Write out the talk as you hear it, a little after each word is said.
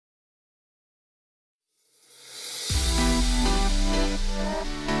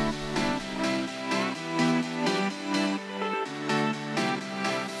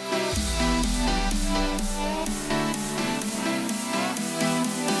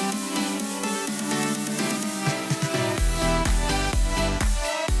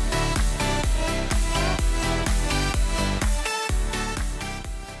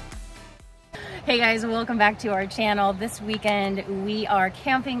Hey guys, welcome back to our channel. This weekend we are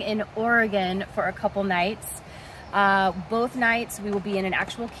camping in Oregon for a couple nights. Both nights we will be in an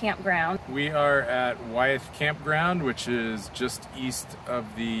actual campground. We are at Wyeth Campground, which is just east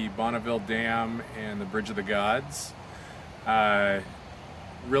of the Bonneville Dam and the Bridge of the Gods.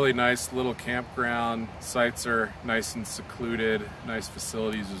 Really nice little campground. Sites are nice and secluded, nice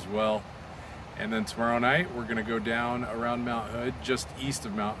facilities as well. And then tomorrow night we're going to go down around Mount Hood, just east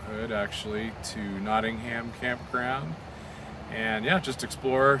of Mount Hood actually, to Nottingham Campground. And yeah, just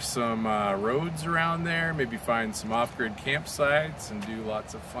explore some roads around there, maybe find some off-grid campsites and do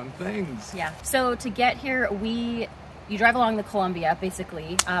lots of fun things. Yeah, so to get here, you drive along the Columbia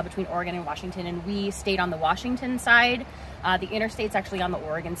basically, between Oregon and Washington, and we stayed on the Washington side. The interstate's actually on the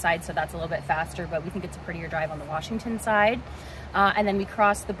Oregon side, so that's a little bit faster, but we think it's a prettier drive on the Washington side. And then we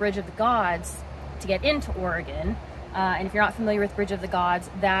crossed the Bridge of the Gods to get into Oregon. And if you're not familiar with Bridge of the Gods,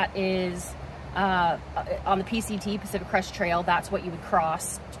 that is on the PCT, Pacific Crest Trail. That's what you would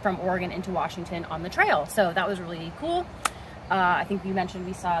cross from Oregon into Washington on the trail. So that was really cool. I think you mentioned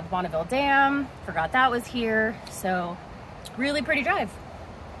we saw the Bonneville Dam, forgot that was here. So really pretty drive.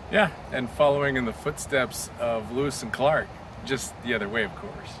 Yeah, and following in the footsteps of Lewis and Clark, just the other way, of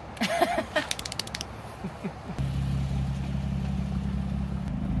course.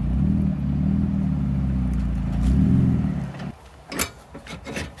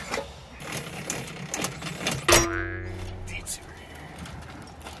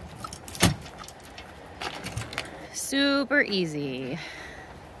 Super easy.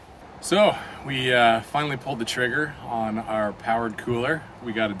 So we finally pulled the trigger on our powered cooler.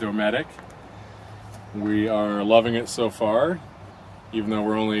 We got a Dometic. We are loving it so far, even though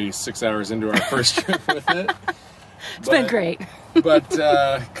we're only 6 hours into our first trip with it. It's been great. But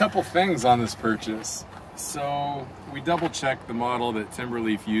a couple things on this purchase. So we double checked the model that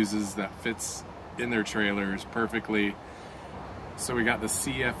Timberleaf uses that fits in their trailers perfectly. So we got the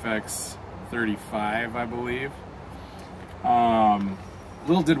CFX 35, I believe.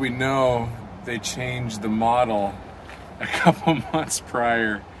 Little did we know they changed the model a couple months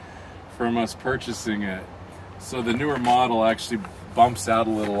prior from us purchasing it. So the newer model actually bumps out a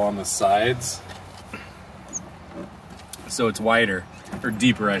little on the sides. So it's wider, or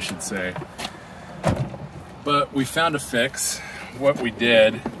deeper I should say. But we found a fix. What we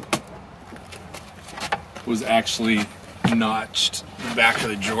did was actually notched the back of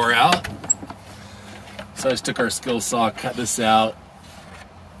the drawer out. So I just took our skill saw, cut this out,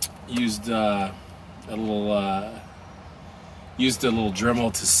 used a little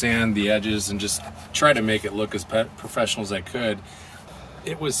Dremel to sand the edges and just try to make it look as professional as I could.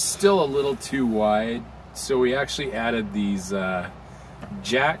 It was still a little too wide, so we actually added these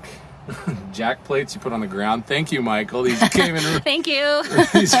jack plates you put on the ground. Thank you, Michael. These came in. Thank you.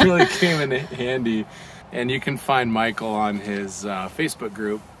 These really came in handy, and you can find Michael on his Facebook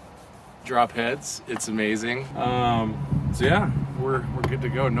group. Drop heads, it's amazing. So yeah, we're good to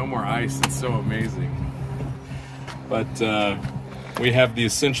go. No more ice, it's so amazing. But we have the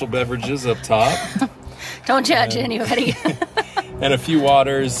essential beverages up top. Don't judge anybody. And a few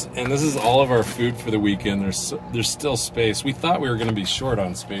waters, and this is all of our food for the weekend. There's still space. We thought we were gonna be short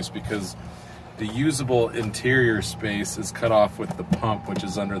on space because the usable interior space is cut off with the pump, which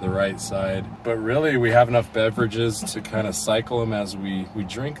is under the right side. But really, we have enough beverages to kind of cycle them as we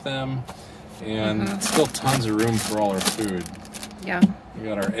drink them. And still tons of room for all our food. Yeah. We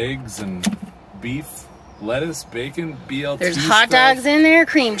got our eggs and beef, lettuce, bacon, BLT There's hot dogs in there,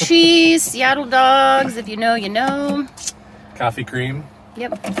 cream cheese, Seattle dogs, if you know, you know. Coffee cream.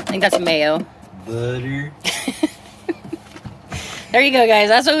 Yep, I think that's mayo. Butter. There you go, guys.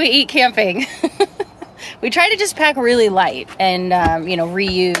 That's what we eat camping. We try to just pack really light and, you know,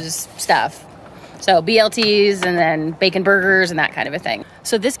 reuse stuff. So BLTs and then bacon burgers and that kind of a thing.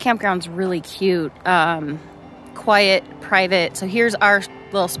 So this campground's really cute, quiet, private. So here's our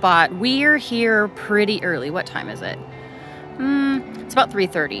little spot. We're here pretty early. What time is it? It's about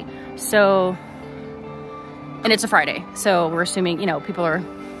 3:30. So, and it's a Friday. So we're assuming, you know, people are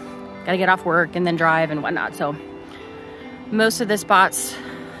gotta get off work and then drive and whatnot. So most of the spots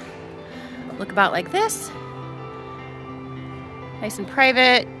look about like this. Nice and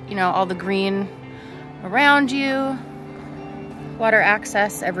private, you know, all the green around you. Water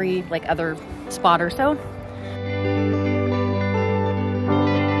access every like other spot or so.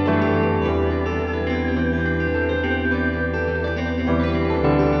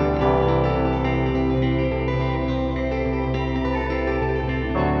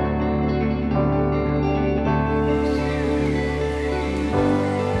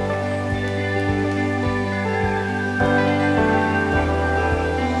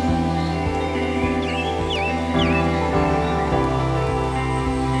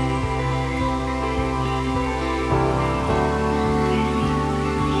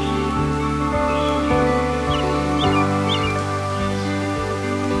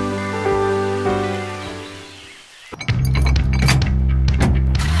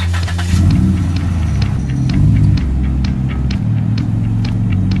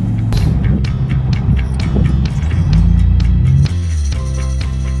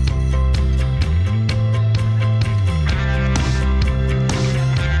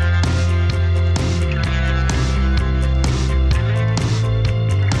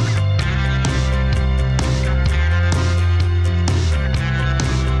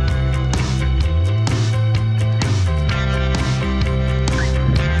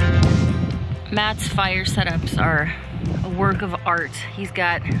 Matt's fire setups are a work of art. He's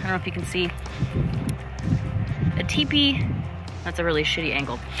got, I don't know if you can see, a teepee. That's a really shitty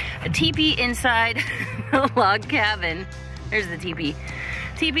angle. A teepee inside the log cabin. There's the teepee.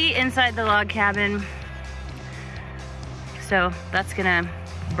 Teepee inside the log cabin. So that's gonna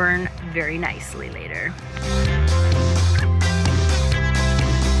burn very nicely later.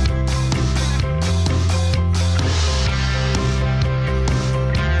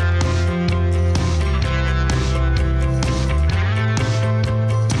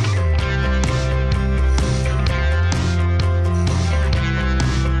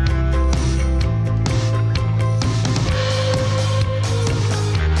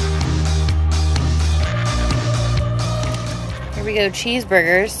 Here we go,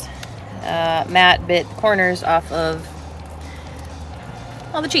 cheeseburgers. Matt bit corners off of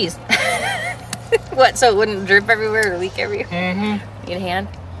all the cheese. What, so it wouldn't drip everywhere or leak everywhere? Mm-hmm. You get a hand?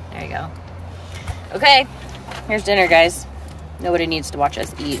 There you go. Okay, here's dinner, guys. Nobody needs to watch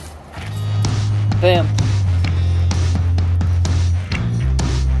us eat. Boom.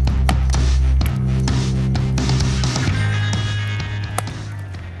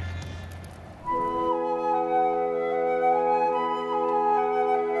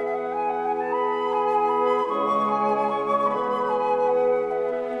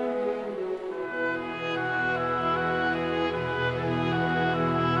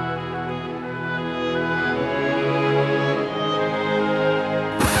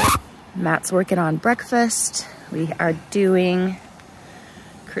 Matt's working on breakfast. We are doing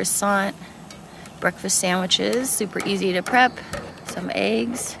croissant breakfast sandwiches, super easy to prep, some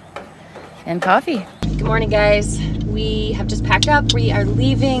eggs, and coffee. Good morning, guys. We have just packed up. We are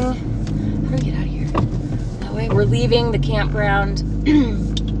leaving. How do we get out of here? That way. We're leaving the campground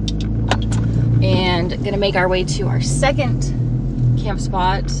and gonna make our way to our second camp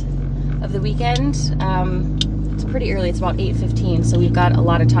spot of the weekend. It's pretty early, it's about 8:15, so we've got a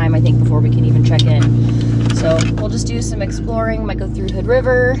lot of time, I think, before we can even check in. So we'll just do some exploring, might go through Hood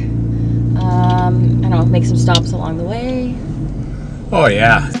River, I don't know, make some stops along the way. Oh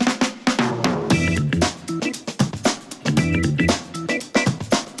yeah.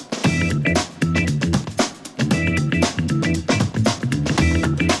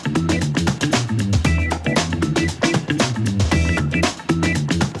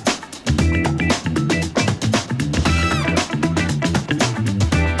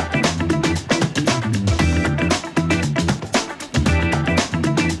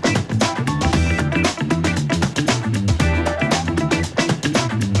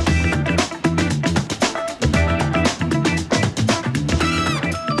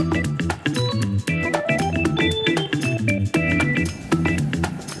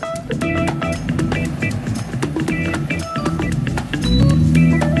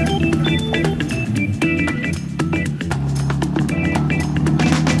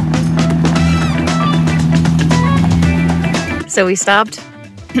 So we stopped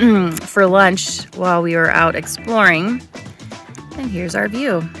for lunch while we were out exploring, and here's our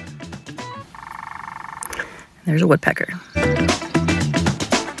view. There's a woodpecker.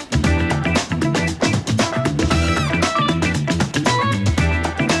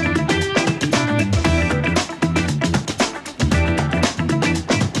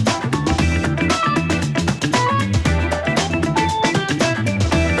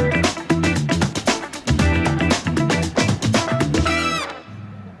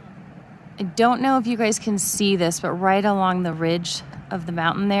 Don't know if you guys can see this, but right along the ridge of the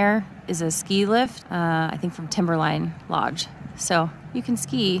mountain there is a ski lift, I think from Timberline Lodge. So you can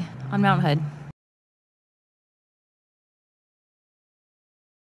ski on Mount Hood.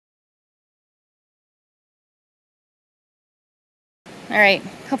 All right,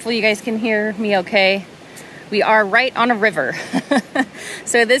 hopefully you guys can hear me okay. We are right on a river.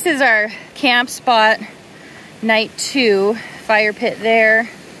 So this is our camp spot, night 2, fire pit there.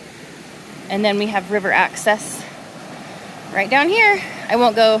 And then we have river access right down here. I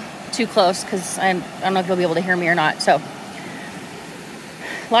won't go too close because I don't know if you'll be able to hear me or not. So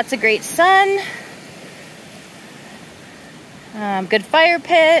lots of great sun, good fire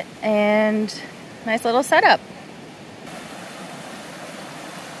pit, and nice little setup.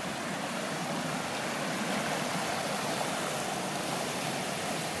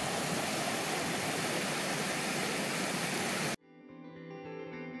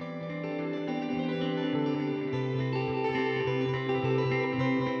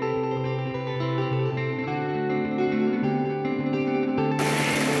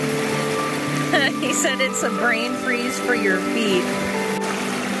 He said it's a brain freeze for your feet.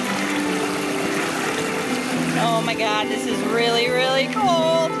 Oh my God, this is really, really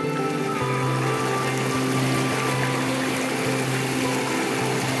cold.